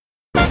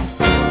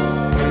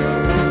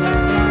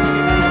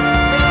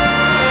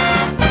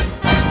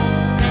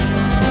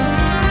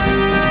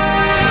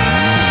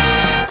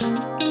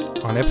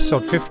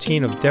episode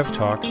 15 of Dev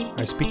Talk,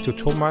 I speak to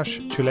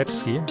Tomasz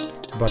Cielecki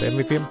about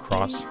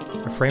MvvmCross,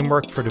 a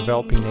framework for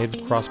developing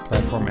native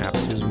cross-platform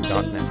apps using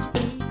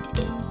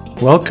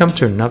 .NET. Welcome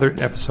to another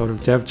episode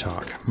of Dev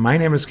Talk. My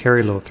name is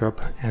Kerry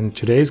Lothrop, and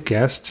today's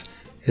guest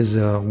is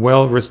a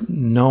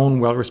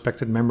well-known,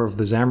 well-respected member of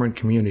the Xamarin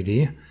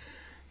community.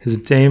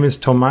 His name is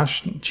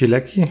Tomasz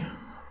Cielecki.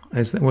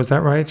 Was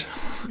that right?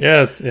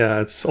 Yeah,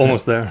 it's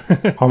almost there.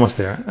 Almost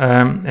there.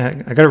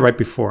 I got it right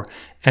before.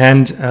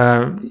 And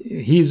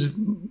he's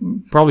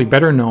probably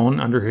better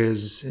known under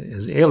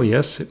his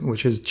alias,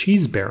 which is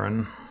Cheese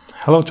Baron.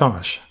 Hello,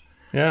 Tomasz.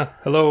 Yeah,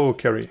 hello,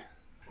 Kerry.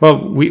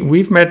 Well,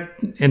 we've met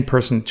in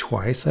person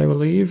twice, I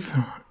believe,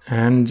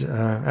 and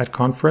at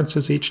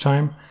conferences each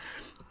time.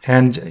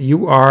 And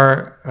you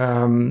are,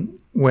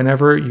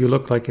 whenever you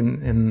look like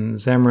in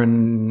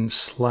Xamarin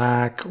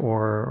Slack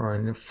or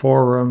in the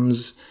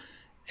forums,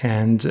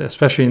 and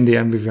especially in the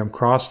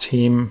MvvmCross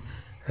team,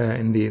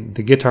 in the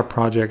GitHub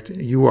project,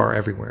 you are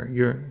everywhere.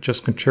 You're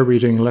just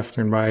contributing left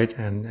and right,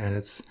 and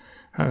it's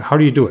how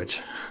do you do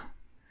it?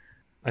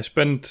 I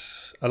spend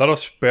a lot of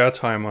spare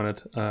time on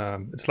it.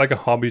 It's like a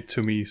hobby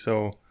to me,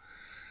 so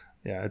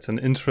yeah, it's an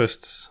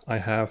interest I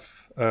have,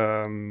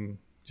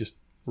 just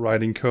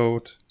writing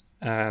code.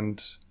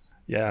 And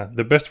yeah,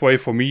 the best way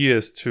for me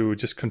is to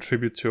just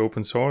contribute to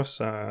open source.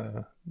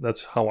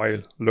 That's how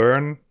I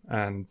learn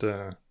and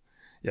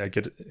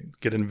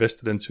get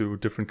invested into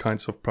different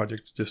kinds of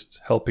projects, just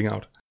helping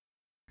out.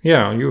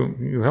 Yeah,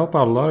 you help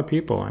out a lot of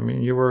people. I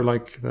mean, you were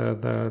like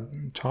the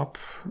top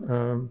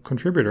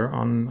contributor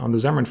on the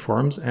Xamarin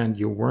forums, and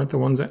you weren't the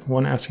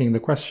one asking the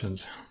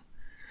questions.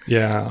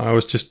 Yeah, I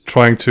was just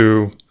trying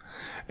to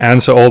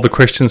answer all the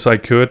questions I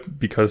could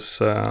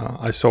because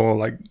I saw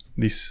like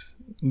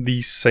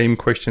these same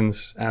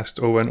questions asked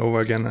over and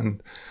over again,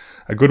 and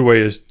a good way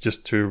is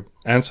just to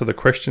answer the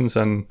questions,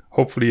 and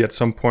hopefully at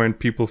some point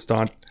people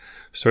start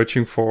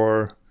searching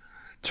for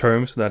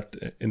terms that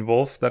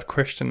involve that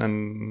question,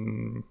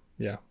 and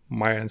yeah,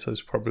 my answer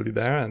is probably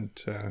there, and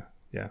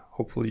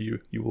hopefully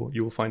you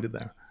will find it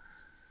there.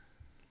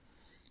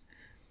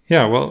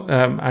 Yeah, well,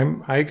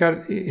 I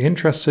got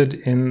interested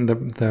in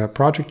the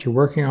project you're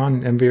working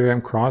on,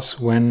 MvvmCross,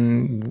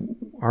 when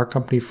our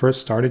company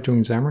first started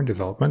doing Xamarin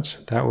development.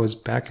 That was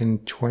back in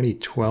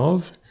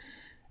 2012,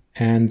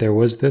 and there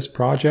was this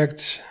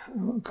project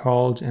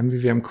called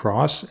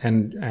MvvmCross,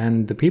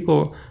 and the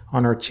people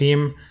on our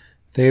team,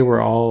 they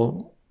were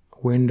all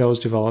Windows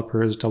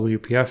developers,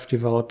 WPF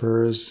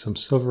developers, some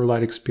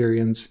Silverlight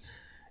experience,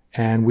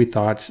 and we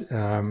thought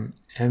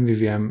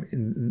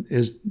MVVM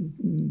is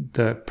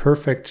the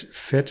perfect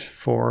fit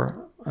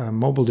for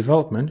mobile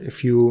development.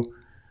 If you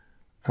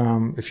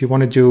want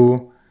to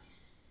do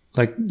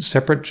like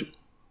separate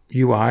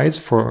UIs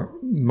for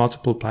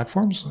multiple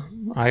platforms,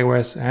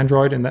 iOS,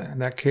 Android in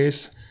that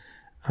case,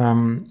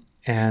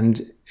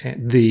 and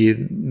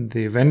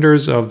the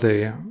vendors of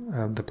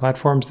the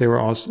platforms, they were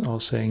all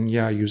saying,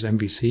 yeah, use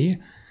MVC.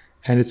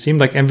 And it seemed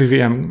like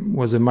MVVM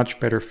was a much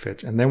better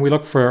fit. And then we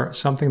looked for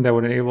something that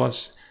would enable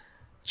us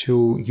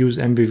to use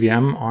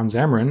MVVM on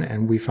Xamarin,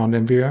 and we found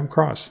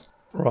MvvmCross.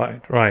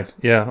 Right.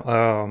 Yeah,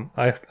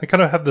 I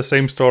kind of have the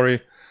same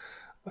story.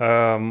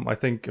 I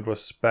think it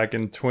was back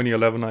in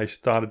 2011 I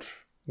started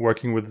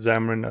working with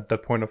Xamarin at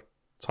that point of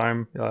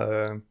time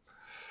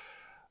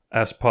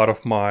as part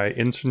of my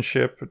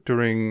internship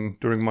during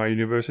my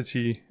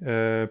university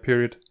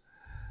period.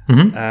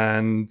 Mm-hmm.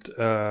 And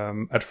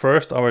at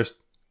first I was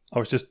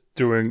just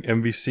doing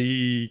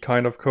MVC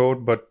kind of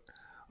code, but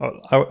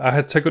I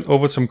had taken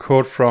over some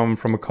code from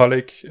a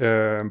colleague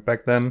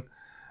back then,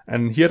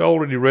 and he had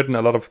already written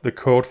a lot of the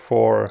code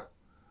for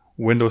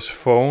Windows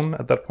Phone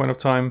at that point of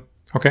time.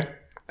 Okay.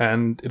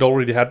 And it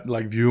already had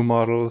like view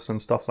models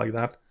and stuff like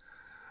that.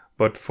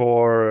 But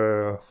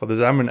for the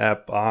Xamarin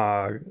app,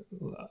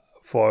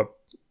 for a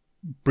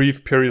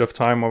brief period of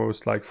time, I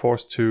was like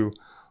forced to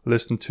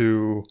listen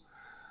to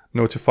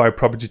notify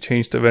property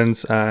changed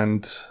events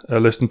and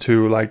listen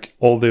to like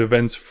all the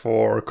events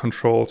for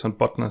controls and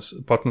buttons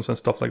and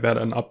stuff like that,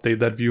 and update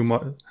that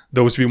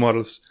those view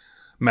models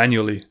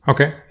manually.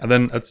 Okay. And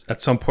then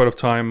at some point of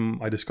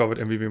time, I discovered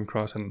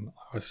MvvmCross, and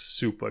I was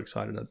super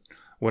excited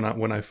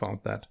when I found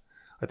that.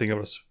 I think it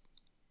was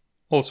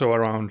also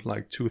around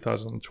like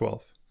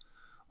 2012.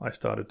 I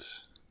started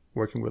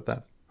working with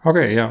that.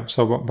 Okay, yeah.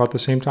 So about the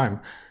same time.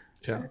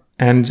 Yeah.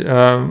 And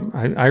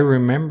I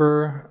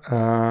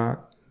remember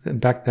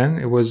back then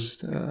it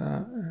was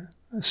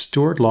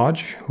Stuart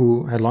Lodge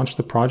who had launched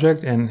the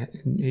project, and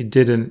he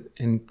did an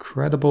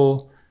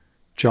incredible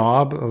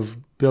job of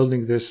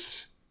building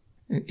this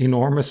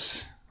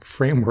enormous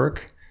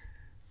framework.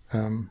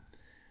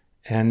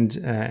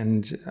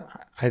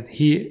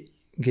 He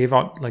gave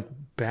out like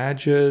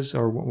badges,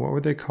 or what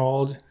were they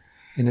called,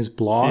 in his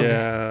blog?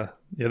 Yeah,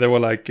 they were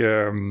like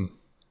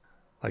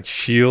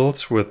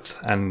shields with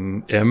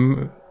an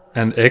M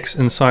and X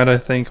inside, I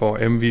think, or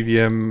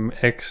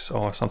MvvmX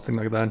or something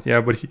like that. Yeah,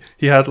 but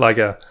he had like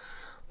a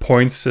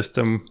point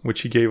system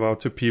which he gave out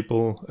to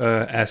people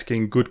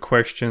asking good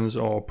questions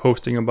or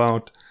posting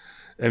about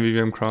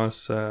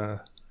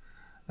MvvmCross.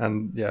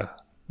 and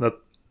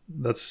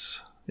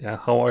that's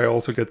how I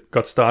also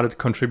got started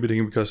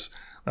contributing, because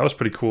that was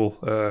pretty cool.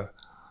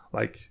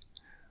 Like,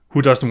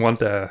 who doesn't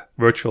want a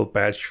virtual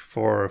badge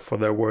for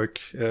their work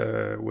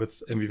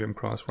with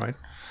MvvmCross, right?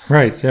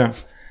 Right. Yeah.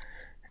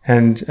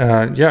 And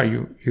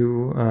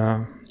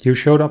you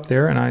showed up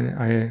there, and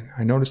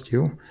I noticed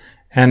you.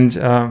 And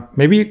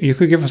maybe you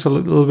could give us a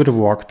little bit of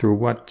walkthrough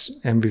what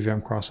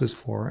MvvmCross is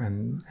for,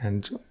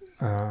 and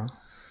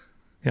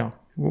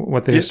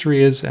what the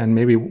history is, and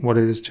maybe what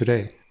it is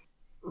today.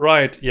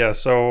 Right. Yeah.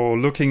 So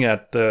looking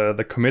at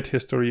the commit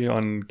history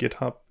on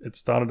GitHub, it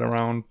started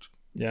around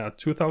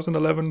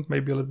 2011,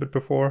 maybe a little bit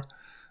before.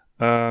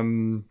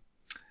 And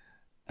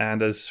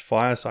as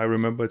far as I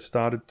remember, it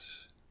started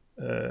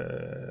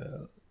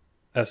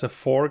as a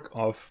fork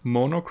of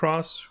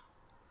MvvmCross,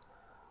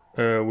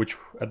 which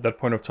at that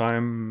point of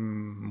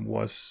time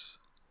was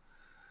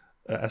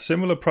a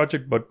similar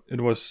project, but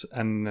it was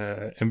an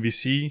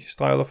MVC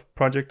style of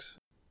project.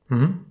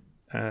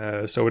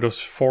 Mm-hmm. So it was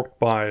forked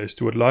by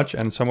Stuart Lodge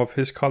and some of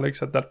his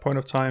colleagues at that point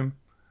of time,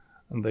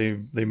 and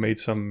they made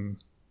some,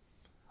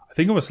 I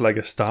think it was like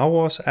a Star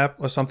Wars app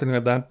or something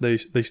like that.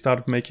 They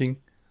started making,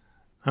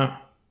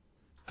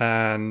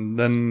 and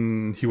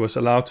then he was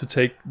allowed to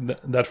take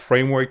that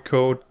framework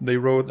code they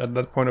wrote at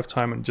that point of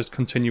time and just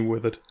continue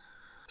with it.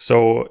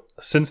 So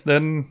since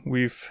then,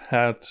 we've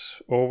had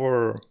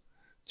over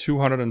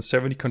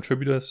 270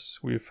 contributors.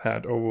 We've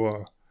had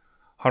over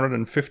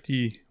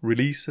 150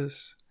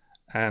 releases.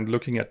 And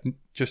looking at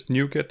just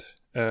NuGet,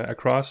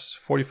 across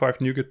 45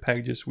 NuGet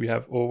packages, we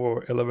have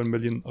over 11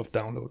 million of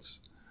downloads.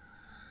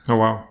 Oh,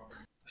 wow.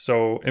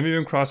 So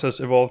MvvmCross has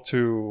evolved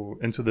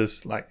into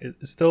this, like,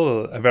 it's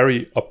still a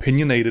very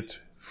opinionated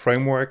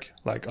framework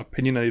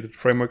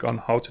on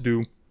how to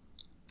do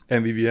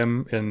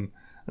MVVM in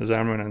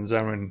Xamarin and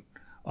Xamarin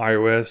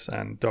iOS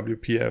and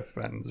WPF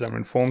and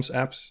Xamarin Forms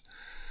apps.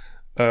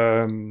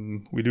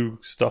 We do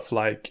stuff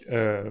like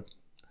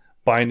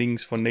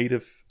bindings for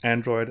native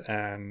Android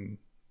and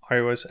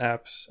iOS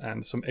apps,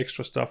 and some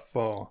extra stuff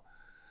for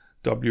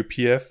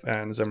WPF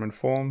and Xamarin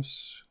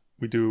Forms.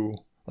 We do,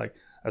 like,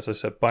 as I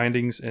said,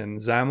 bindings in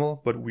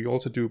XAML, but we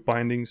also do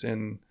bindings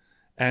in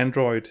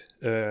Android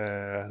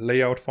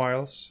layout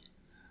files.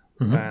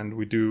 Mm-hmm. And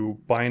we do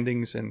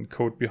bindings in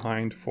code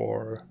behind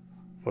for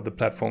the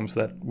platforms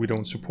that we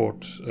don't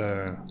support,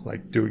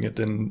 like doing it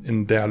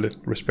in their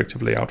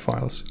respective layout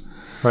files.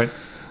 Right.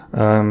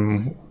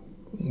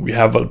 We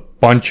have a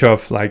bunch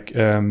of like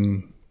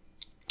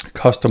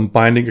custom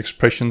binding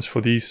expressions for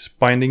these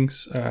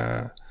bindings.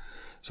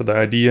 So the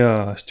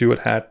idea Stuart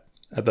had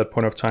at that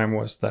point of time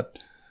was that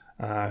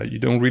you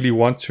don't really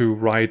want to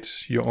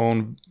write your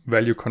own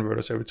value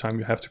converters every time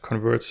you have to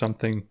convert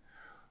something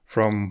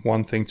from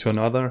one thing to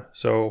another.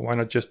 So why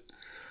not just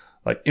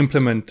like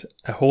implement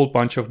a whole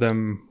bunch of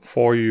them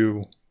for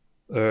you,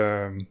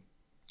 so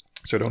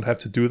you don't have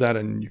to do that,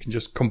 and you can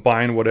just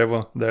combine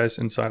whatever there is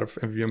inside of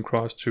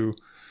MvvmCross to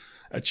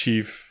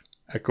achieve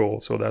a goal.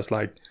 So there's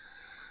like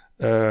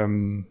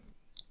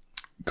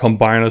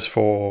combiners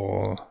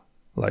for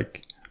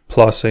like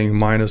plussing,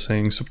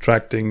 minusing,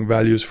 subtracting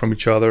values from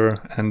each other,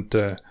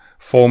 and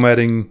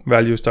formatting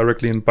values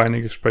directly in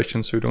binding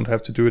expressions, so you don't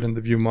have to do it in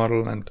the view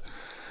model, and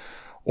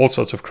all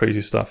sorts of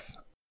crazy stuff.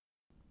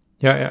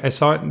 Yeah, I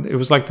saw it. It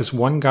was like this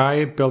one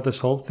guy built this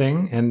whole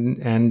thing,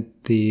 and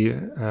the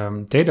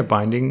data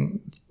binding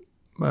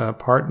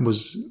part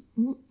was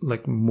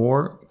like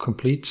more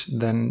complete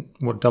than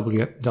what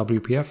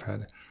WPF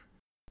had.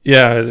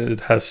 Yeah,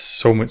 it has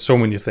so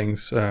many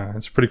things.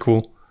 It's pretty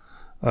cool.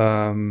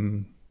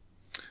 And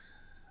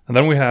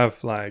then we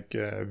have like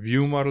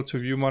view model to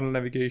view model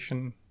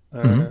navigation.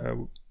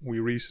 Mm-hmm. We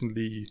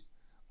recently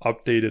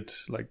updated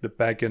like the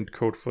backend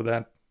code for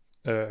that.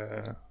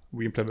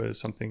 We implemented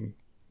something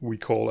we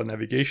call a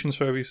navigation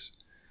service.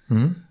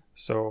 Mm-hmm.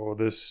 So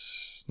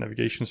this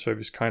navigation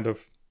service kind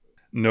of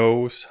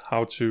knows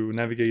how to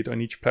navigate on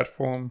each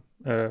platform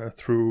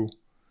through.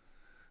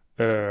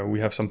 We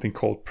have something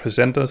called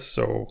presenters.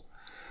 So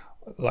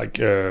like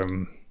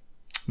the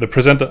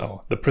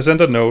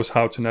presenter knows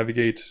how to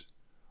navigate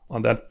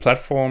on that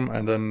platform,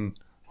 and then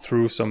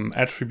through some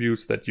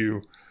attributes that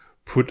you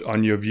put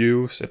on your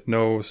views, it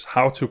knows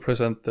how to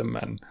present them,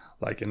 and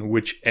like in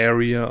which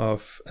area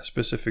of a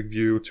specific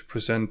view to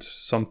present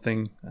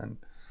something, and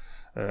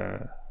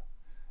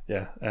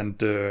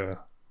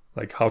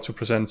like how to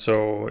present.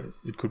 So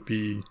it could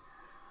be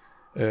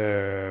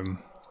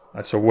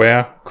so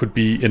where could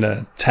be in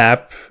a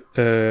tab,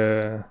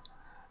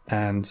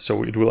 and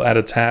so it will add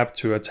a tab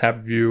to a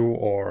tab view,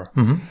 or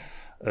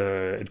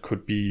it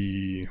could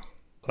be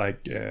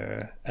like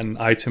an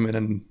item in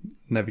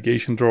a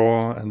navigation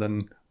drawer, and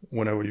then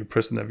whenever you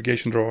press the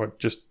navigation drawer, it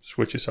just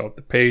switches out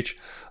the page.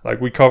 Like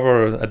we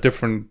cover a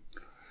different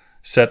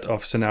set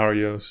of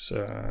scenarios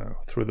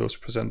through those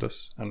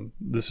presenters, and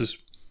this is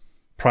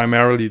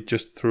primarily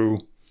just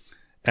through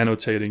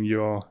annotating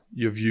your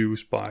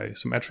views by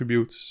some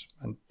attributes,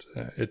 and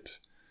it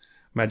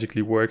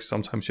magically works.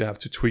 Sometimes you have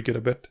to tweak it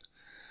a bit.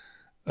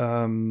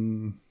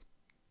 And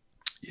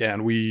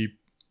we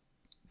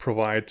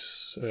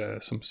provides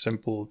some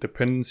simple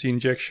dependency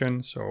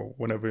injection. So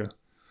whenever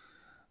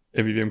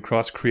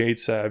MvvmCross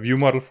creates a view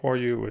model for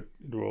you, it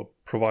will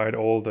provide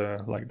all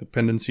the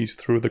dependencies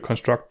through the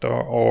constructor,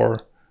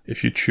 or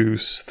if you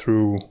choose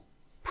through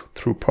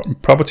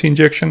property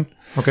injection.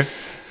 Okay.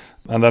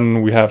 And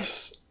then we have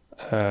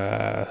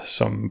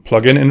some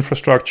plugin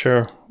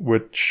infrastructure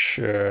which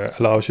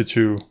allows you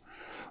to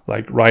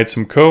write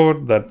some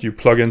code that you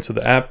plug into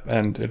the app,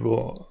 and it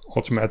will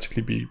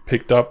automatically be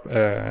picked up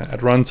at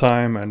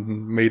runtime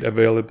and made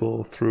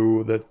available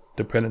through the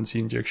dependency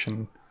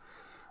injection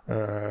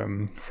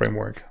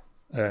framework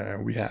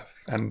we have.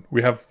 And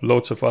we have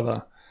loads of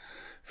other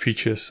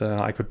features.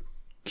 I could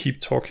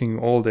keep talking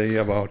all day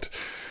about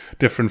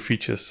different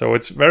features. So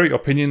it's very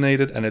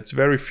opinionated and it's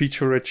very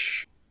feature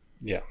rich.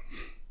 Yeah.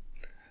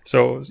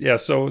 So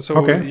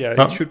Okay. Yeah,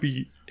 it should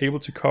be able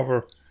to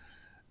cover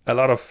a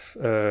lot of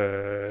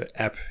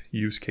app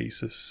use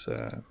cases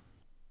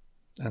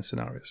and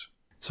scenarios.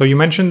 So you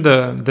mentioned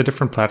the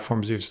different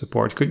platforms you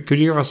support. Could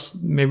you give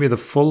us maybe the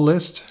full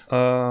list?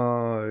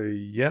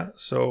 Yeah.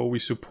 So we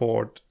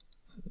support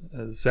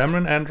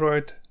Xamarin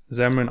Android,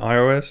 Xamarin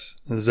iOS,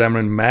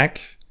 Xamarin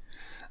Mac,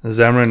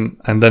 Xamarin,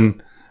 and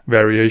then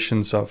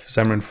variations of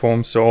Xamarin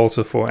Forms. So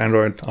also for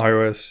Android,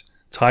 iOS,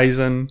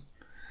 Tizen,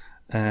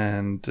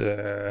 and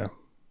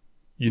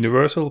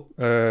Universal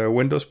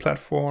Windows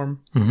Platform,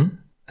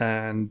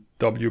 and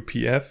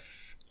WPF.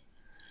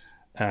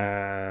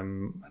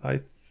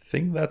 I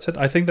think that's it.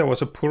 I think there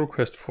was a pull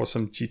request for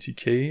some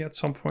GTK at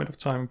some point of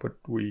time, but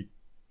we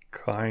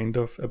kind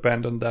of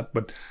abandoned that.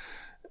 But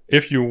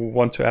if you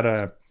want to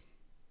add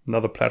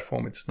another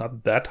platform, it's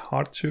not that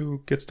hard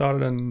to get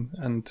started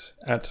and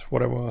add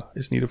whatever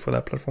is needed for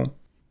that platform.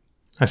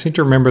 I seem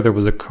to remember there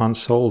was a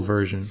console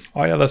version.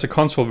 Oh yeah, there's a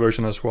console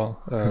version as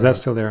well. Is that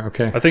still there?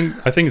 Okay. I think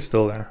it's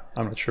still there.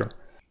 I'm not sure.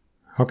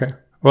 Okay.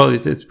 Well,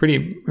 it's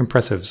pretty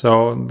impressive.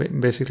 So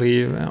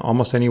basically,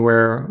 almost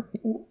anywhere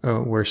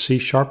where C#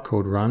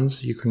 code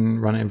runs, you can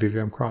run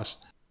MvvmCross.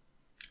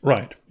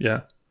 Right.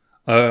 Yeah.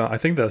 I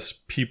think there's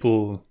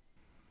people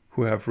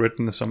who have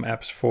written some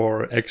apps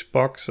for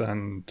Xbox,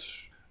 and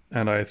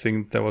I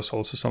think there was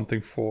also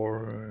something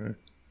for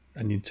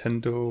a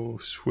Nintendo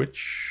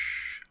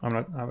Switch.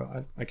 I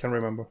can't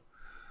remember,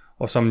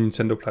 or some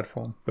Nintendo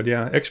platform. But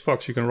yeah,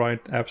 Xbox, you can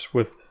write apps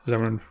with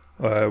Xamarin,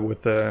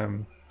 with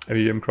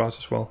MvvmCross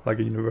as well, like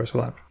a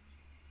universal app.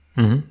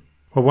 Mm-hmm.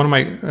 Well, one of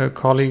my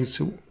colleagues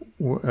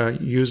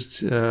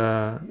used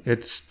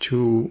it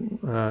to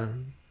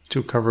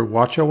cover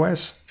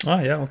watchOS.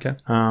 Ah, yeah, okay.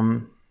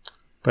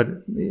 But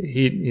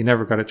he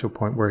never got it to a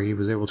point where he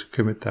was able to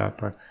commit that.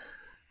 But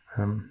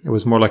it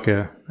was more like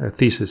a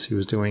thesis he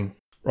was doing.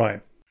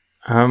 Right.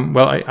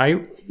 Well,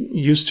 I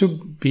used to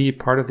be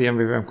part of the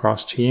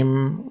MvvmCross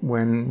team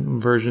when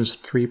versions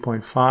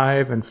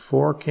 3.5 and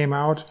 4 came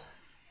out.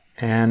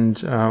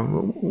 And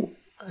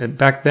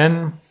back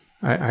then,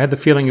 I had the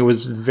feeling it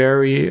was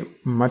very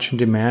much in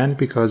demand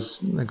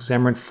because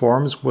Xamarin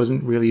Forms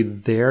wasn't really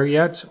there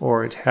yet,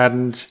 or it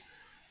hadn't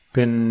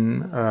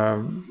been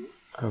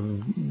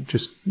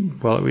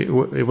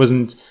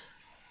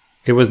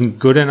it wasn't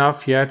good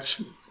enough yet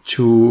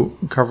to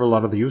cover a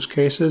lot of the use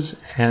cases.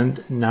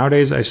 And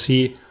nowadays, I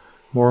see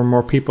more and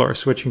more people are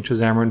switching to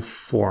Xamarin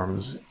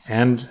Forms.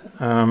 And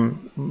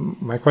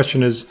my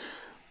question is,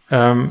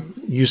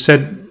 you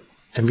said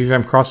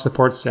MvvmCross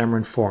supports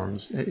Xamarin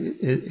Forms.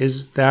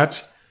 Is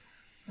that?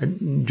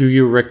 Do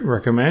you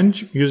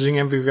recommend using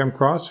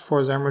MvvmCross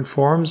for Xamarin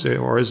Forms,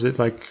 or is it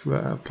like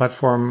a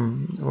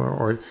platform,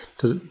 or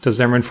does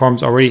Xamarin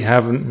Forms already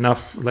have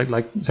enough? Like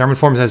Xamarin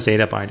Forms has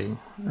data binding.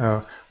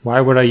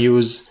 Why would I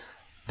use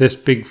this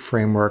big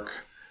framework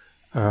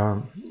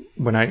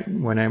when I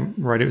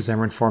write a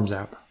Xamarin Forms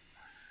app?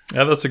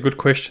 Yeah, that's a good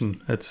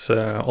question. It's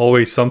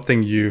always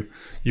something you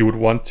would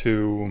want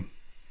to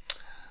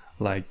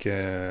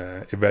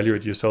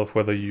evaluate yourself,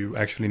 whether you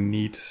actually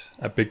need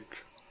a big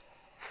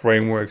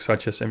framework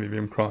such as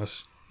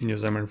MvvmCross in your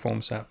Xamarin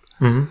Forms app.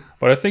 Mm-hmm.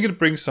 But I think it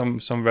brings some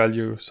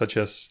value, such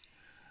as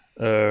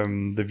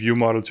the view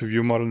model to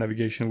view model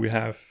navigation we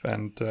have,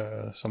 and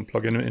some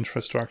plugin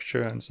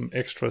infrastructure and some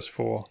extras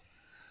for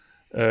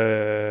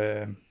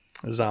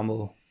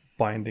XAML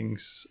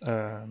bindings.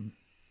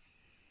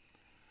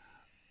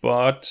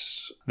 But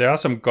there are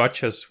some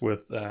gotchas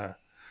with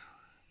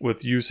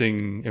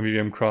using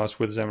MvvmCross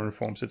with Xamarin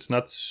Forms. It's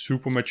not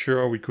super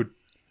mature. We could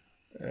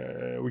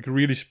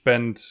really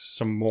spend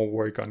some more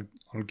work on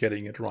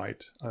getting it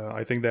right.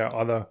 I think there are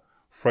other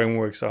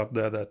frameworks out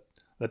there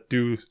that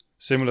do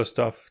similar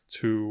stuff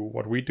to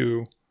what we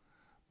do,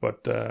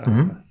 but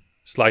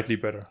slightly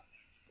better,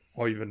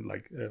 or even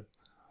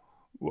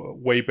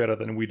way better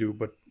than we do.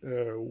 But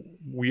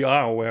we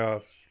are aware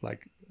of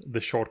the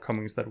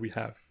shortcomings that we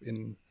have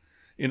in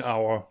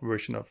our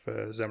version of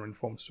Xamarin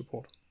Forms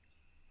support.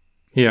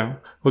 Yeah.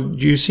 Well,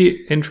 do you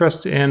see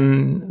interest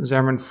in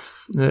Xamarin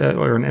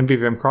or in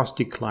MvvmCross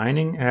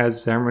declining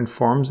as Xamarin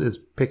Forms is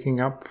picking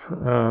up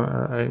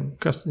a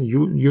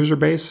user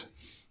base?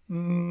 I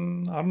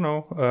don't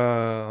know.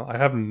 I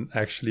haven't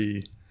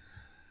actually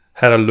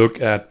had a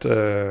look at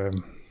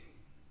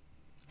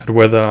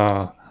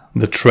whether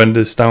the trend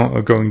is down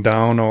or going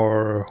down,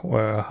 or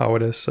how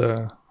it is.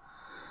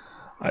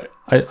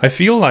 I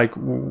feel like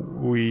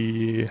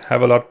we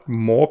have a lot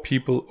more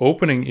people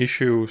opening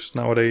issues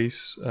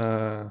nowadays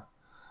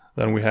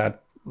than we had,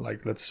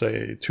 like, let's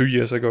say 2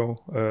 years ago.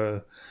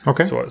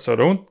 Okay. So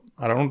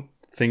I don't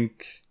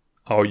think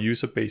our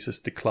user base is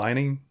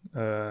declining.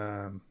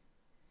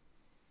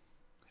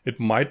 It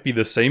might be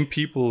the same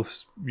people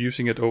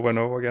using it over and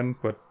over again,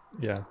 but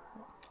yeah,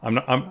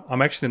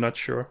 I'm actually not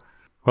sure.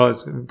 Well,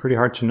 it's pretty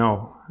hard to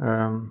know.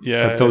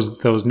 Yeah, but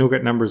those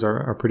NuGet numbers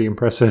are pretty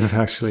impressive,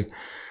 actually.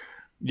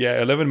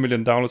 Yeah, 11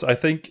 million downloads. I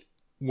think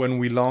when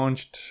we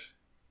launched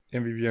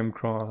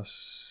MvvmCross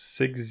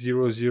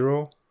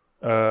 6.0.0,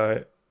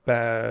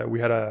 we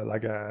had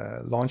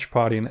a launch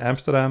party in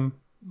Amsterdam.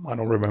 I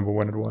don't remember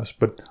when it was,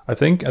 but I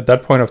think at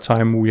that point of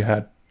time we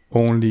had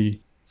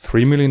only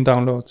 3 million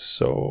downloads.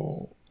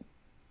 So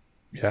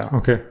yeah.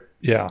 Okay.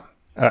 Yeah,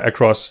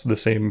 across the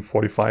same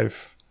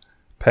 45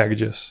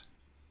 packages.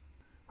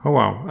 Oh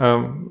wow.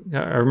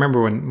 Yeah, I remember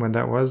when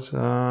that was.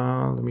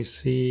 Let me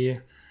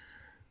see.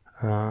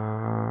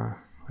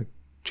 Like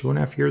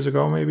 2.5 years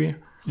ago, maybe.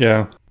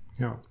 Yeah.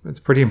 Yeah, it's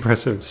pretty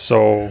impressive.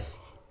 So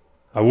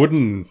I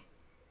wouldn't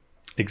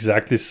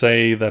exactly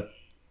say that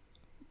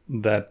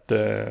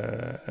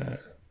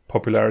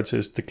popularity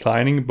is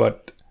declining,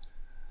 but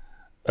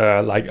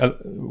like a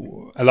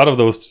lot of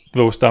those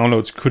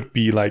downloads could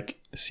be like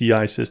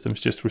CI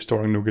systems just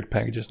restoring NuGet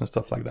packages and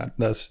stuff like that.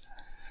 There's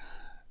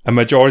a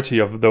majority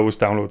of those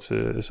downloads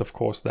is of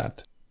course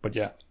that, but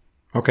yeah.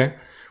 Okay.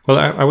 Well,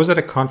 I was at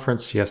a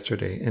conference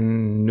yesterday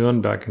in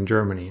Nuremberg in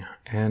Germany,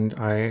 and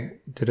I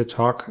did a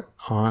talk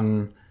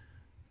on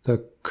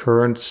the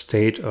current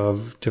state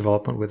of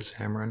development with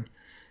Xamarin.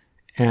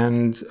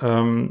 And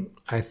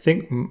I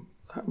think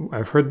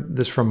I've heard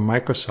this from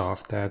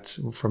Microsoft, that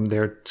from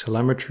their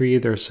telemetry,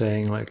 they're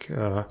saying like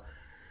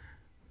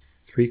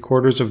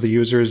 3/4 of the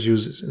users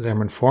use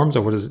Xamarin Forms,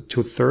 or what is it,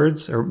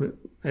 2/3, or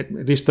at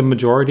least the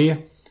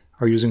majority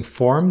are using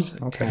Forms.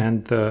 Okay.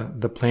 And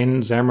the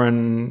plain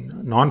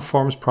Xamarin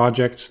non-Forms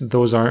projects,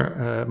 those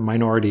are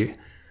minority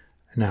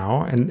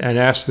now. And I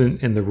asked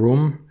in the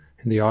room,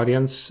 in the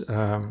audience,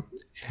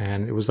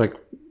 and it was like,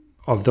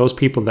 of those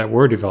people that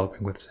were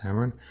developing with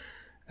Xamarin,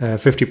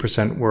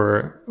 50%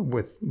 were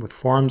with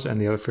Forms,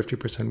 and the other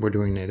 50% were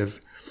doing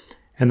native.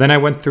 And then I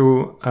went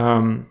through,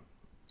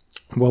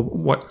 well,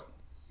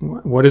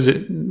 what is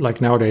it like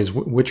nowadays?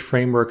 Which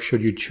framework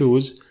should you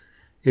choose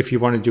if you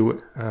want to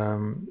do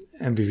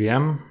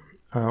MVVM,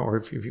 or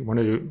if you want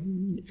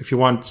if you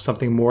want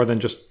something more than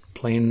just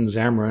plain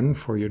Xamarin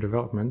for your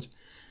development?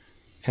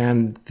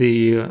 And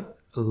the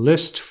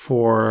list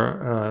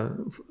for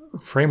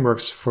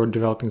frameworks for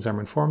developing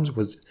Xamarin Forms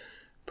was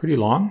pretty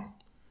long.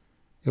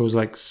 It was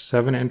like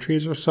 7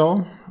 entries or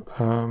so,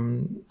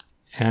 and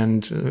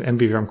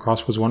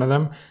MvvmCross was one of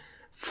them.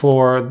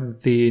 For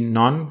the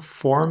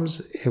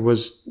non-forms, it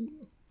was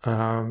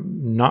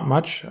not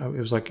much. It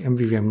was like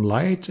MVVM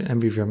Lite,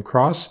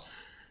 MvvmCross,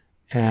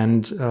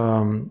 and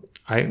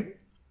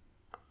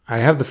I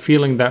have the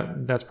feeling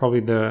that that's probably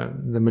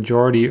the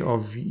majority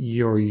of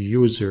your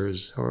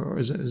users. Or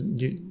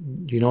do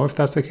you know if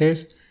that's the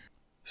case?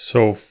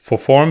 So for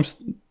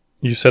Forms,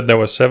 you said there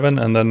were 7,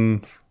 and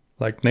then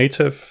like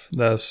native,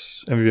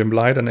 there's MVVM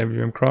Lite and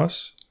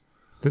MvvmCross.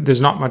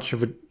 There's not much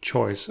of a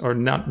choice, or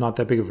not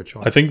that big of a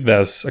choice. I think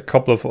there's a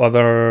couple of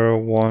other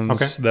ones.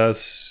 Okay.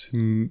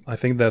 I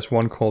think there's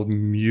one called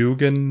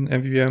Mugen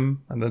MVVM,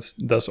 and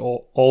there's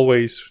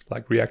always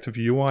like reactive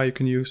UI you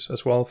can use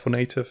as well for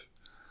native.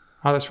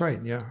 Oh, that's right.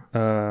 Yeah.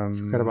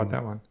 Forgot about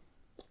that one.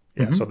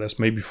 Yeah. Mm-hmm. So there's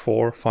maybe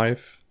 4 or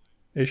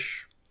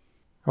 5-ish.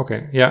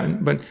 Okay. Yeah.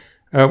 But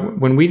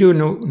when we do a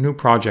new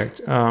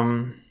project,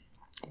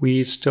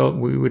 we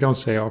don't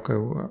say, okay,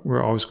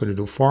 we're always going to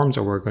do Forms,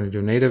 or we're going to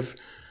do native.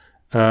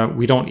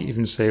 We don't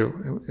even say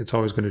it's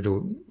always going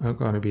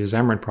to be a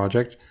Xamarin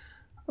project.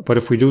 But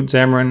if we do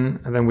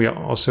Xamarin, then we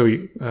also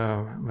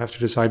have to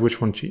decide which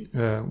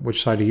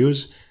side to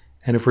use.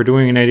 And if we're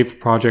doing a native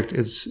project,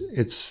 it's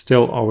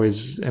still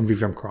always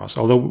MvvmCross.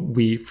 Although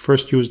we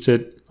first used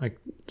it like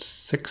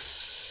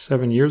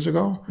 6-7 years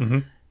ago,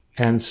 mm-hmm.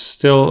 and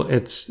still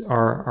it's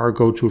our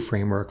go-to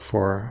framework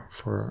for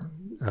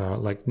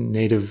like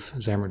native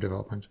Xamarin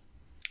development.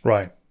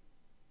 Right.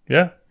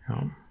 Yeah.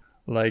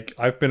 Like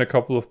I've been a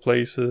couple of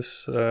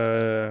places,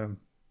 and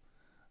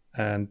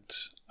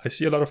I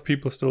see a lot of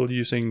people still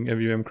using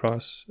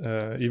MvvmCross,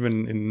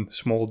 even in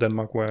small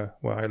Denmark where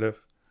I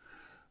live.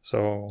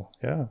 So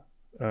yeah,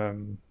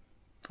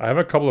 I have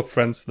a couple of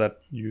friends that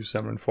use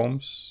Xamarin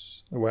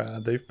Forms where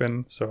they've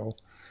been. So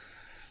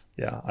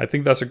yeah, I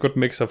think that's a good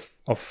mix of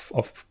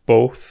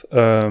both.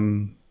 Yeah,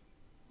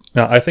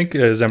 I think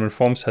Xamarin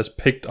Forms has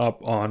picked up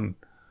on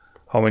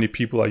how many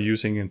people are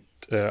using it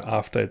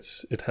after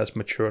it has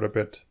matured a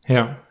bit.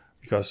 Yeah.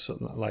 Because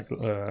like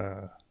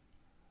a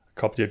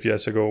couple of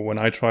years ago when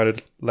I tried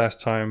it last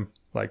time,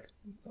 like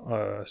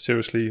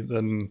seriously,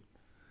 then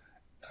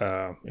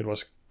it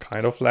was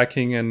kind of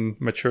lacking in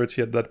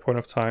maturity at that point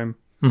of time.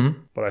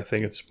 but I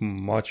think it's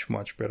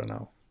much better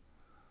now.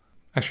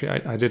 Actually,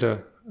 I did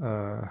a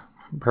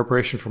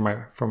preparation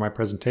for my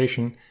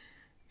presentation,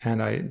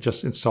 and I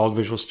just installed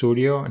Visual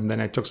Studio, and then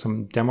I took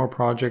some demo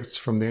projects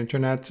from the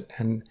internet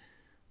and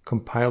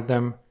compiled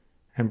them,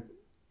 and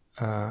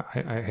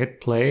I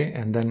hit play,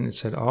 and then it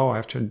said, "Oh, I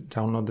have to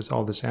download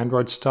all this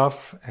Android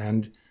stuff,"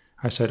 and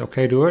I said,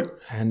 "Okay, do it,"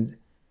 and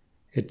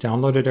it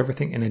downloaded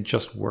everything, and it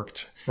just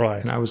worked.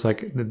 Right. And I was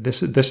like,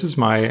 "This is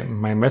my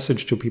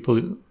message to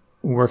people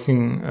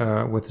working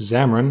with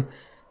Xamarin,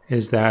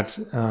 is that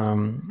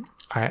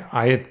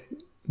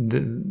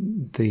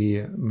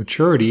the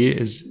maturity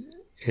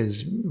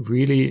is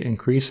really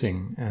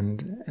increasing,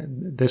 and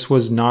this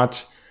was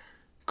not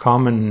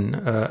common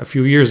a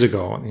few years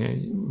ago.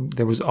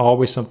 There was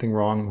always something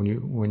wrong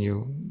when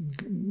you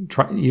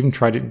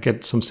try to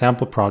get some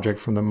sample project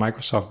from the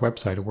Microsoft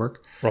website to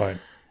work. Right.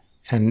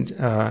 And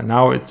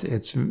now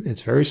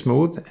it's very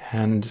smooth,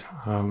 and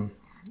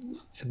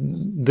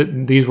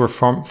these were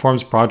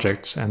Forms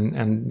projects,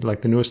 and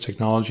like the newest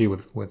technology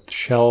with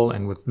Shell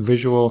and with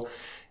Visual,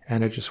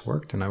 and it just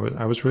worked, and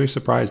I was really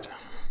surprised.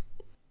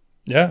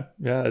 Yeah,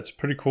 it's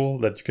pretty cool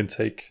that you can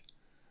take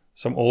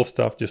some old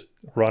stuff, just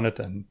run it,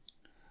 and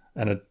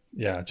it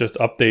just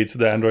updates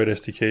the Android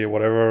SDK or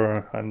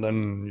whatever, and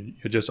then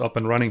you're just up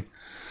and running.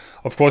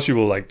 Of course, you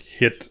will like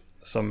hit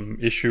some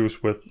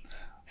issues with,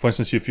 for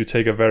instance, if you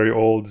take a very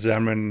old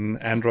Xamarin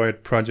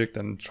Android project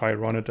and try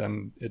run it,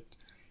 and it,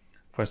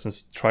 for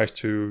instance, tries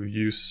to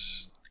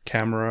use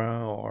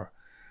camera or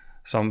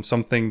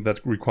something that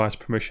requires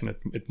permission,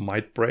 it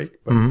might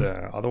break, but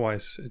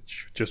otherwise it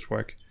should just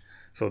work.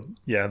 So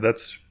yeah,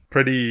 that's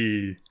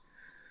pretty.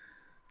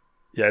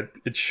 Yeah,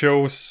 it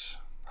shows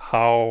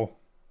how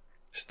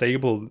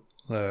stable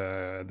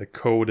the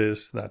code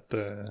is that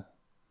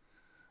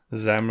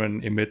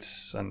Xamarin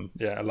emits and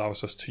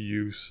allows us to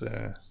use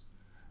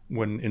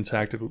when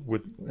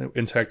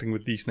interacting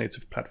with these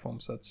native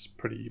platforms. That's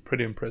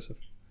pretty impressive.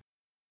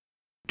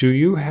 Do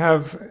you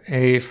have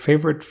a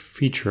favorite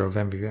feature of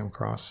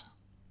MvvmCross?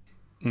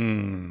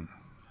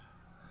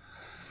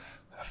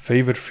 A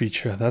favorite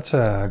feature? That's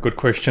a good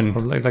question.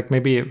 Or like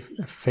maybe a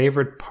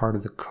favorite part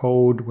of the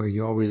code where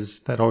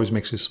that always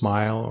makes you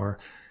smile, or.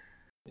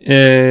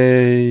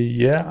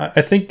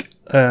 I think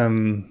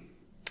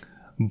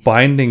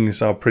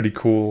bindings are pretty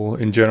cool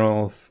in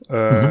general.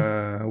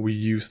 We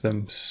use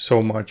them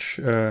so much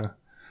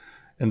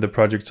in the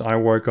projects I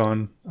work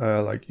on.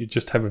 Like you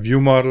just have a view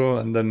model,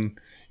 and then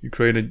you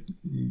create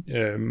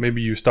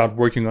maybe you start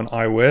working on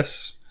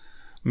iOS,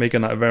 make a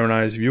very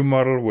nice view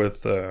model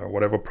with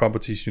whatever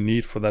properties you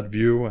need for that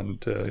view,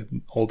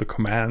 and all the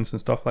commands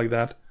and stuff like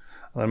that.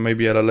 And then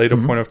maybe at a later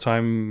point of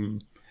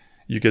time,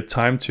 you get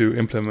time to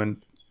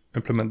implement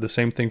the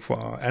same thing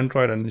for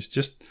Android, and it's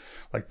just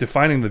like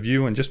defining the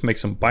view and just make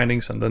some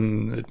bindings, and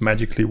then it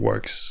magically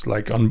works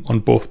like on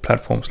both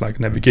platforms, like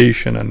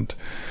navigation and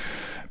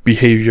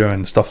behavior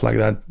and stuff like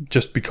that,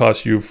 just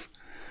because you've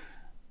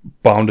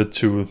bounded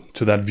to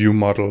that view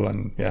model.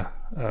 And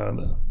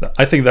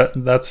I think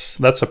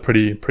that's a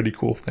pretty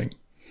cool thing.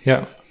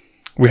 Yeah,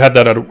 we had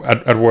that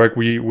at work.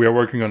 We are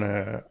working on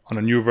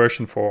a new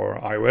version for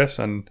iOS,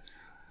 and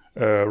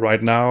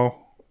right now.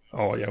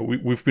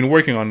 We've been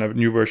working on a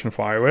new version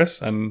for iOS,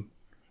 and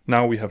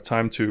now we have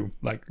time to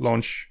like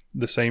launch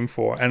the same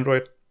for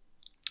Android,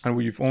 and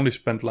we've only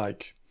spent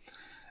like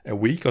a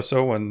week or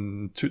so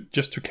and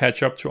to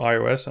catch up to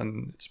iOS,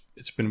 and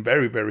it's been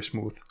very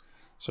smooth.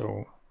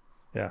 So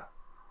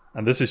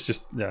and this is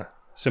just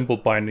simple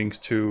bindings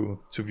to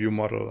view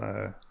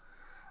model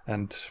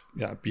and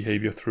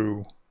behavior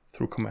through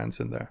commands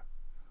in there.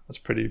 That's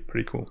pretty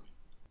cool.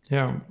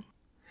 Yeah.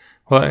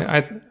 Well,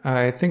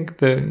 I think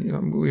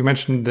we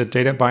mentioned the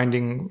data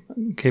binding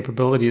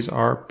capabilities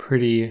are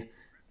pretty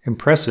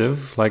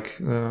impressive. Like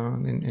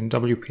in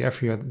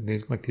WPF, you have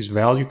these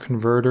value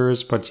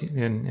converters, but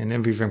in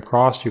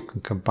MvvmCross you can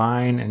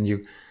combine and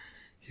you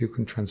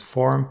can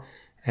transform,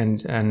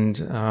 and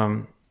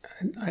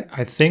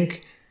I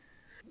think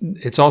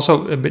it's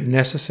also a bit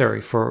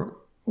necessary for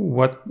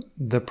what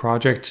the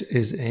project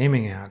is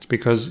aiming at,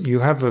 because you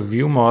have a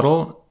view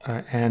model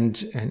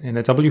and in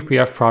a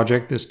WPF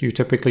project, you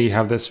typically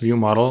have this view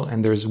model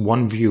and there's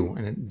one view,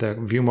 and the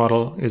view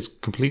model is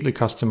completely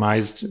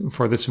customized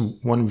for this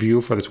one view,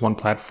 for this one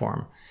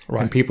platform.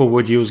 Right. And people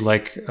would use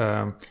like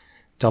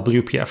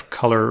WPF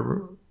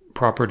color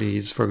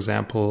properties, for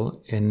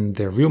example, in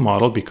their view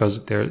model,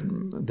 because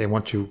they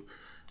want to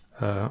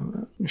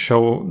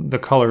show the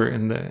color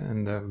in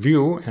the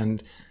view,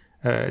 and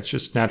it's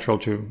just natural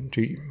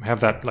to have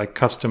that like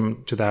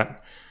custom to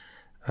that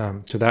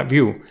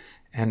view.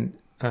 And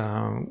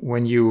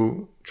when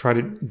you try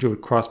to do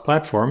it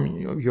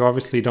cross-platform, you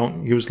obviously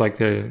don't use like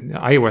the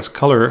iOS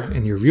color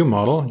in your view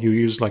model. You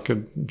use like a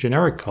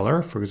generic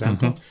color, for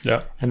example.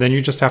 Yeah. And then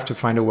you just have to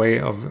find a way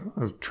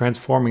of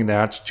transforming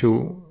that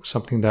to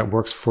something that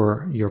works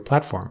for your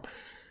platform.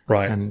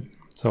 Right. And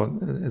so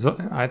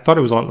I thought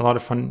it was a lot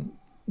of fun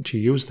to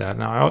use that.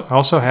 Now, I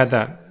also had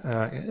that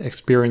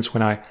experience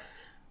when I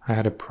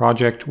had a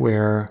project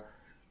where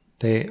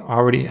they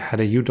already had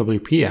a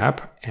UWP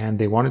app, and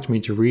they wanted me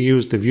to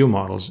reuse the view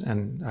models.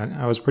 And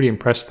I was pretty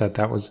impressed that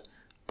that was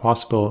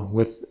possible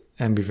with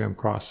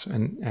MvvmCross,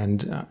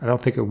 and I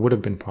don't think it would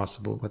have been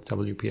possible with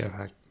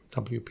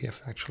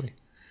WPF actually.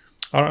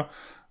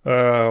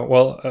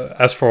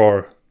 As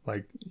for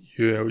like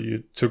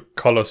you took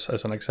colors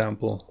as an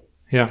example.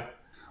 Yeah.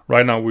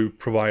 Right now we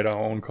provide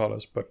our own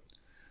colors, but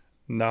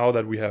now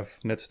that we have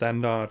net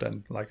standard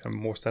and like a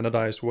more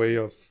standardized way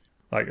of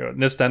like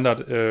net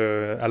standard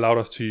allowed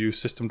us to use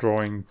system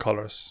drawing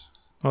colors.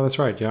 Oh, that's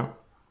right. Yeah.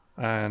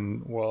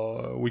 And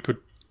we could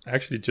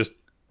actually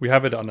we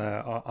have it on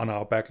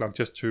our backlog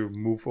just to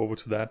move over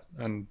to that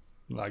and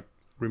like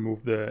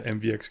remove the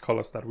MVX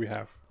colors that we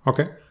have.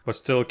 Okay. But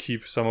still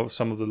keep some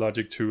of the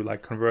logic to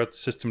like convert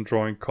system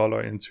drawing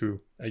color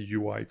into a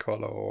UI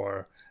color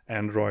or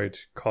Android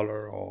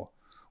color or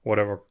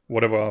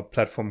whatever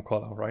platform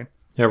color, right?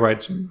 Yeah,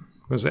 right.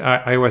 Because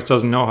iOS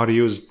doesn't know how to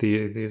use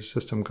the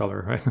system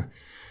color, right?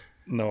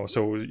 No,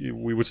 so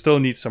we would still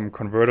need some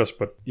converters,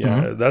 but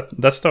yeah,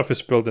 that stuff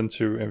is built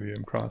into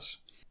MvvmCross.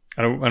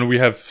 And we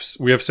have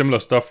similar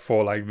stuff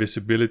for like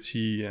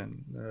visibility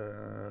and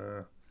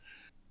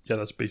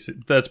that's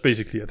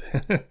basically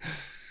it.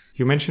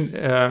 You mentioned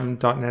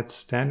 .NET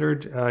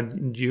Standard.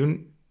 Do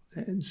you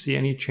see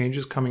any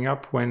changes coming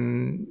up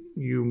when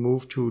you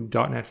move to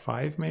 .NET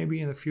 5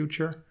 maybe in the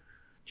future?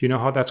 Do you know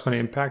how that's going to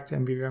impact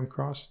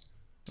MvvmCross?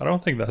 I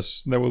don't think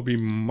there will be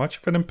much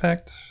of an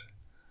impact.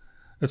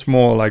 It's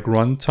more like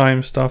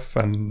runtime stuff,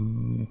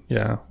 and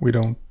yeah,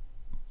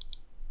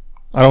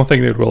 I don't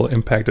think it will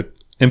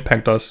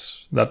impact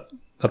us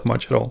that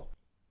much at all.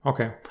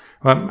 Okay.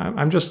 Well,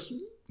 I'm just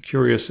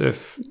curious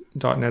if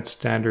 .NET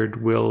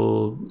Standard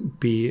will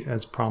be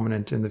as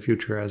prominent in the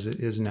future as it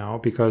is now,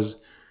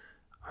 because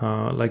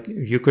like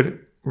you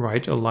could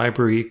write a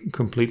library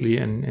completely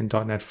in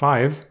 .NET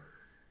 5,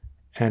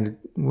 and it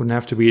wouldn't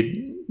have to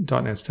be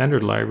a .NET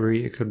Standard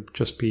library. It could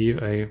just be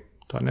a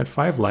 .NET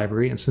 5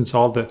 library. And since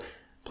all the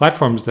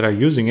platforms that are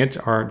using it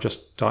are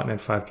just .NET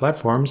 5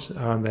 platforms,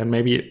 then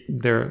maybe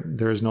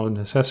there is no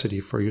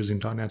necessity for using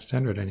 .NET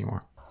Standard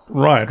anymore.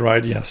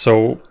 Right, yeah.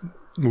 So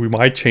we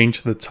might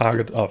change the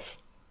target of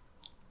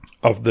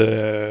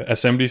the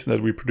assemblies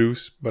that we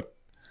produce, but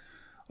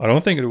I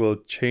don't think it will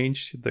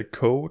change the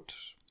code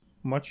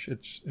much.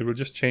 It will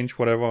just change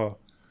whatever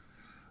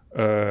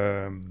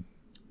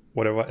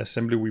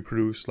assembly we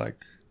produce. Like,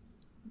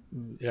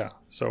 yeah.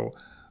 So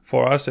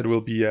for us, it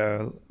will be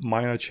a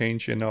minor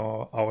change in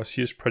our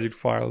CS project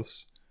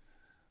files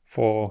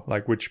for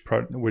like which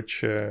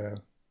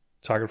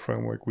target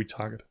framework we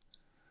target,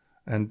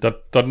 and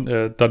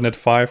 .NET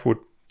 5 would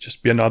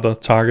just be another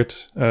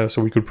target.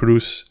 So we could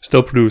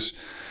still produce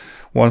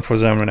one for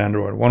Xamarin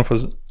Android, one for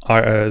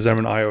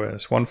Xamarin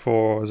iOS, one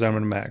for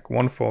Xamarin Mac,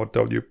 one for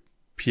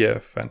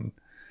WPF, and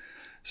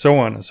so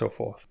on and so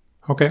forth.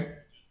 Okay.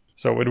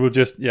 So it will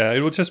just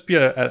be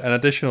an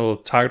additional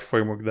target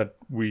framework that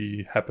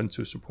we happen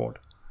to support.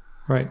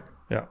 Right.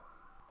 Yeah.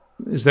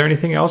 Is there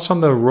anything else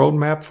on the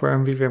roadmap for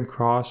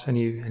MvvmCross?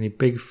 Any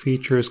big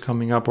features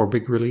coming up or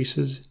big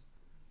releases?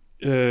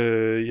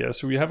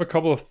 So we have a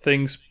couple of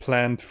things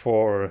planned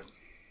for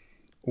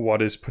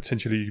what is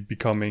potentially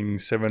becoming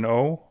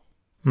 7.0.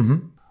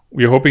 Mm-hmm.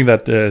 We are hoping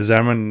that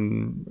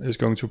Xamarin is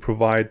going to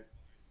provide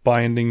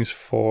bindings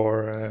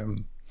for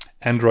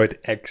Android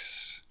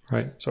X.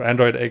 Right. So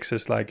Android X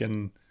is like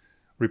a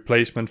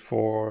replacement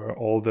for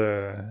all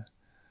the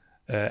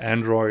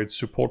Android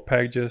support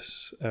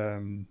packages.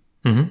 And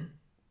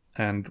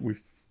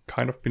we've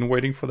kind of been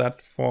waiting for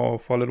that for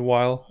a little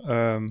while.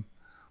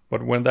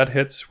 But when that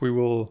hits, we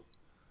will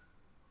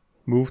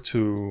move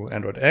to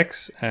Android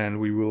X, and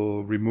we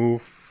will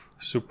remove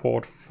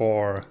support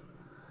for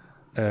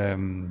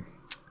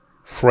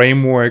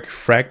framework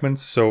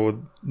fragments.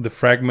 So the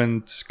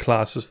fragment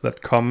classes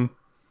that come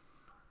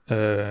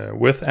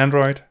with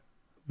Android,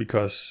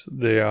 because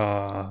they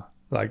are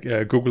like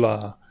Google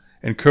are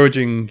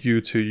encouraging you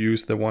to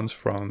use the ones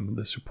from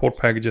the support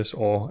packages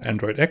or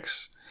Android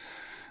X,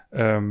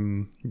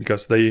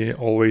 because they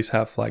always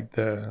have like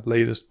the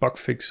latest bug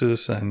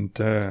fixes and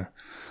the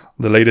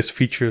latest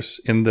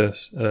features in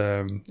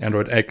the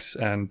Android X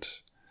and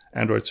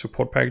Android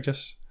support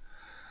packages.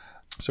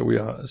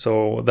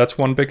 So that's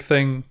one big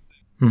thing.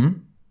 Mm-hmm.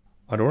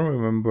 I don't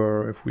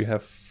remember if we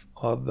have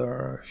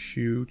other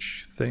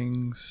huge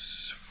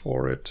things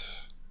for it.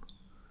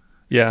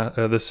 Yeah,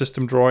 the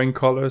system drawing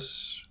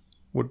colors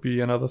would be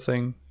another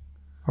thing.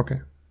 Okay.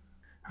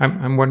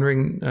 I'm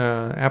wondering,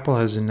 Apple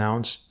has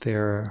announced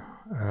their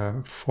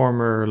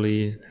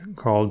formerly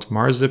called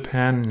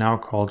Marzipan, now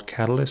called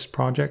Catalyst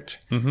project,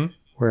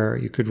 where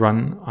you could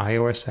run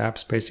iOS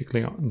apps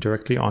basically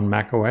directly on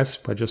macOS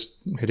by just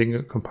hitting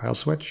a compile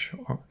switch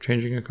or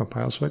changing a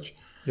compile switch.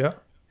 Yeah.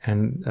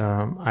 And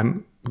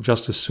I'm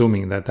just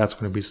assuming that that's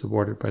going to be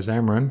supported by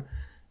Xamarin.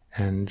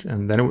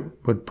 And then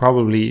it would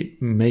probably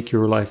make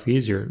your life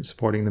easier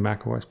supporting the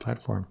macOS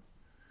platform.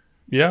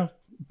 Yeah,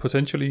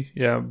 potentially.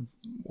 Yeah.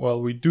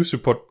 Well, we do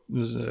support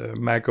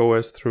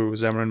macOS through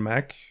Xamarin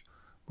Mac,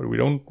 but we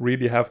don't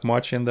really have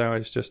much in there.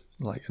 It's just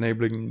like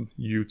enabling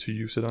you to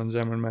use it on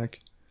Xamarin Mac.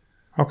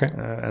 Okay.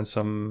 And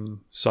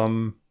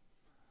some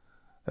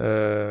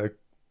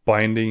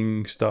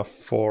binding stuff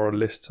for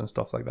lists and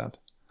stuff like that.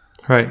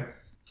 Right.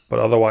 But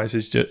otherwise,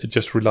 it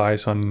just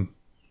relies on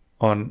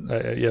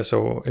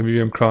so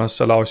MvvmCross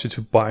allows you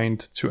to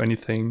bind to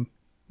anything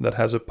that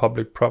has a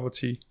public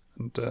property,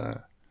 and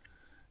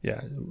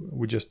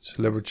we just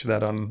leverage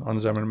that on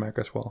Xamarin Mac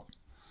as well.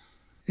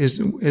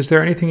 Is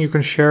there anything you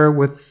can share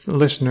with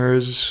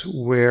listeners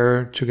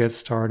where to get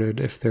started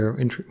if they're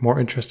more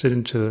interested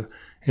in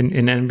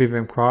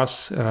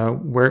MvvmCross?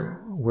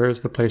 Where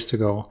is the place to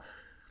go?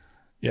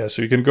 Yeah,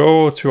 so you can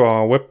go to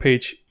our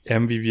webpage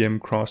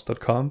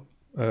MvvmCross.com.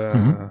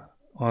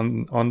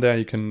 On there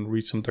you can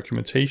read some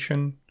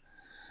documentation,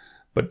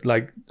 but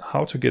like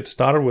how to get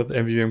started with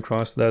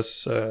MvvmCross,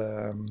 there's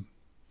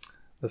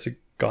a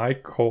guy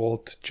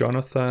called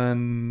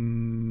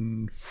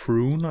Jonathan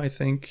Froon, I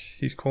think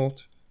he's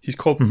called. He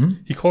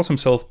calls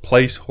himself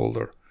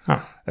Placeholder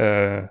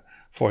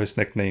for his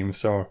nickname.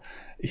 So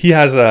he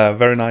has a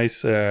very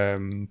nice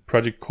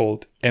project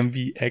called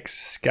MVX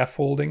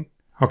Scaffolding.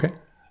 Okay.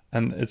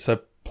 And it's a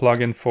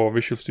plugin for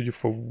Visual Studio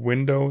for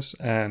Windows,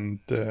 and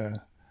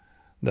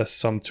there's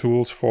some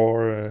tools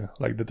for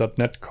like the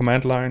 .NET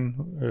command line,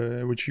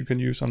 which you can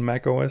use on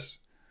Mac OS.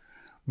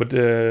 But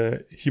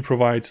he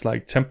provides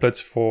like templates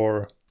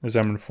for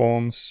Xamarin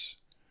Forms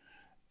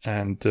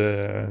and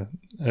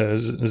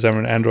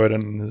Xamarin Android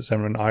and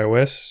Xamarin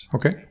iOS.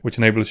 Okay. Which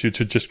enables you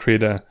to just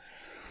create a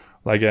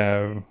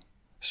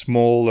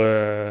small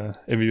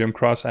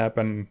MvvmCross app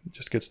and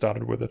just get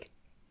started with it.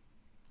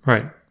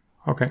 Right.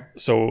 Okay.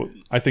 So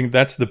I think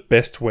that's the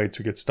best way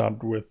to get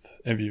started with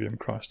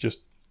MvvmCross.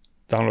 Just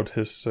download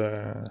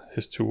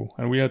his tool,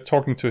 and we are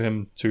talking to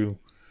him to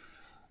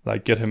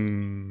like get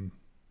him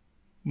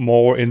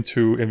more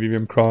into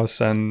MvvmCross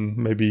and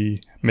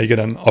maybe make it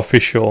an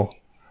official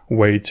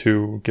way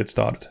to get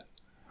started.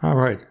 All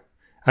right.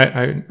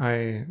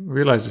 I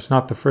realize it's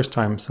not the first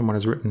time someone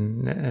has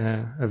written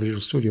a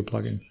Visual Studio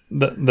plugin.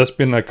 There's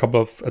been a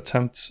couple of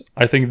attempts.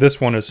 I think this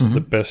one is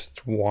the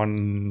best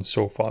one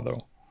so far,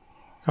 though.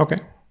 Okay.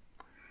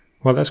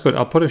 Well, that's good.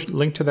 I'll put a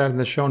link to that in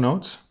the show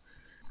notes.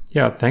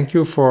 Yeah, thank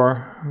you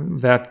for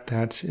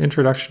that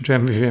introduction to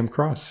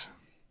MvvmCross.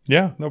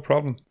 Yeah, no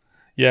problem.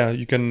 Yeah,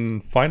 you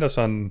can find us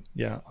on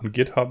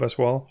GitHub as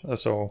well.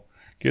 So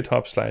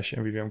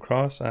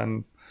GitHub/MvvmCross,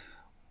 and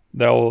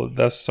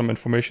there's some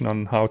information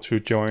on how to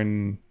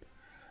join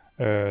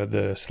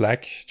the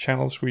Slack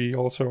channels we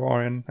also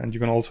are in, and you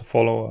can also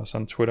follow us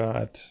on Twitter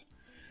at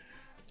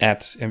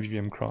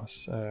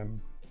MvvmCross.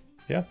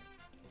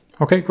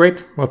 Okay,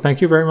 great. Well,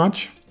 thank you very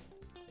much.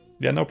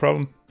 Yeah, no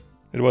problem.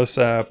 It was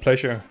a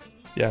pleasure,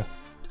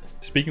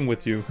 speaking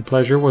with you. The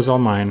pleasure was all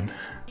mine.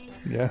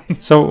 Yeah.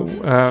 So,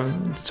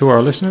 to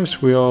our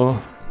listeners,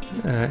 we'll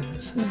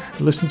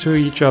listen to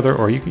each other,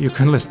 or you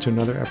can listen to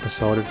another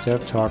episode of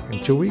Dev Talk in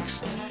 2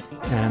 weeks.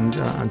 And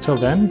until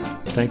then,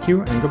 thank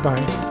you and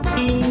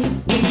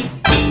goodbye.